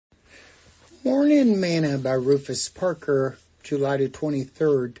Morning Manna by Rufus Parker, July the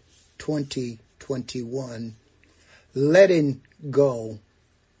 23rd, 2021. Letting go.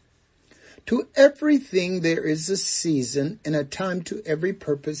 To everything there is a season and a time to every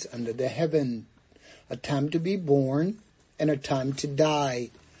purpose under the heaven. A time to be born and a time to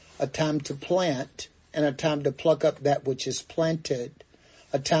die. A time to plant and a time to pluck up that which is planted.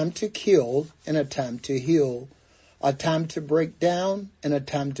 A time to kill and a time to heal. A time to break down and a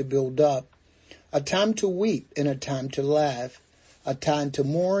time to build up. A time to weep and a time to laugh. A time to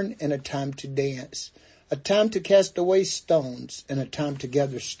mourn and a time to dance. A time to cast away stones and a time to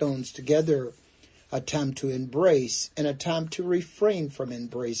gather stones together. A time to embrace and a time to refrain from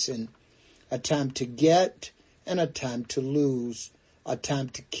embracing. A time to get and a time to lose. A time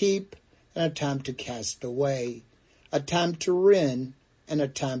to keep and a time to cast away. A time to rend and a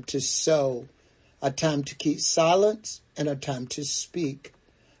time to sow. A time to keep silence and a time to speak.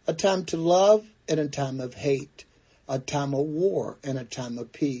 A time to love and a time of hate. A time of war and a time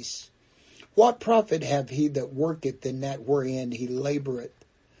of peace. What profit have he that worketh in that wherein he laboureth?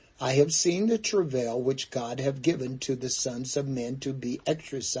 I have seen the travail which God hath given to the sons of men to be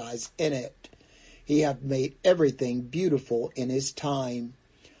exercised in it. He hath made everything beautiful in his time.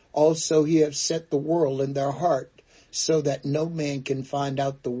 Also he hath set the world in their heart, so that no man can find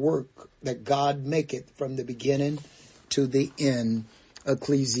out the work that God maketh from the beginning to the end.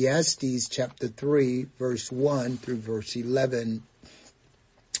 Ecclesiastes chapter 3, verse 1 through verse 11.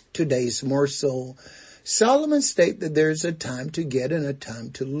 Today's morsel. Solomon states that there's a time to get and a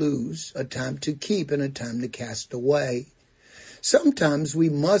time to lose, a time to keep and a time to cast away. Sometimes we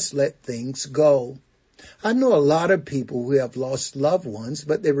must let things go. I know a lot of people who have lost loved ones,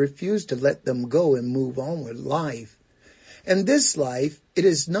 but they refuse to let them go and move on with life. In this life, it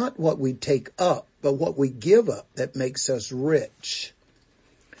is not what we take up, but what we give up that makes us rich.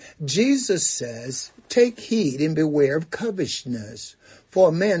 Jesus says, "Take heed and beware of covetousness, for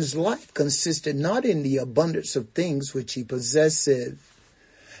a man's life consisted not in the abundance of things which he possesseth."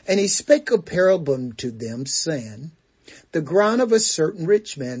 And he spake a parable unto them, saying, The ground of a certain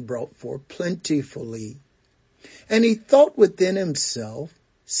rich man brought forth plentifully. And he thought within himself,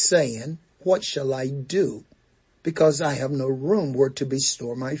 saying, What shall I do? Because I have no room where to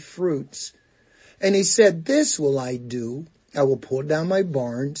bestow my fruits. And he said, This will I do. I will pull down my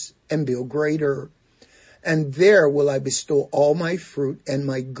barns and build greater. And there will I bestow all my fruit and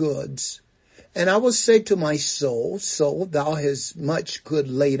my goods. And I will say to my soul, Soul, thou hast much good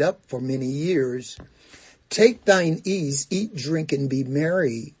laid up for many years. Take thine ease, eat, drink, and be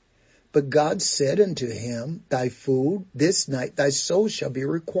merry. But God said unto him, Thy food, this night thy soul shall be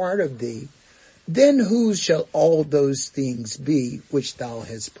required of thee. Then whose shall all those things be which thou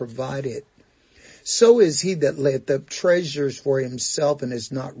hast provided? So is he that layeth up treasures for himself and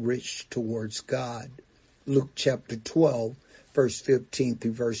is not rich towards God. Luke chapter 12, verse 15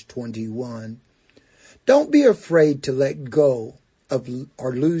 through verse 21. Don't be afraid to let go of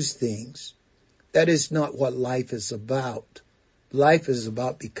or lose things. That is not what life is about. Life is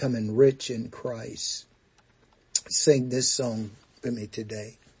about becoming rich in Christ. Sing this song with me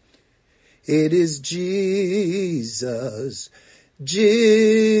today. It is Jesus,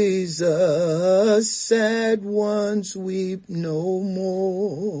 Jesus, sad ones weep no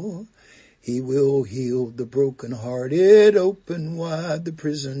more. He will heal the brokenhearted, open wide the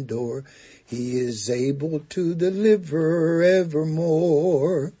prison door. He is able to deliver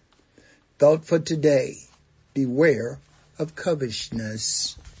evermore. Thought for today, beware of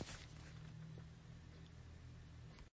covetousness.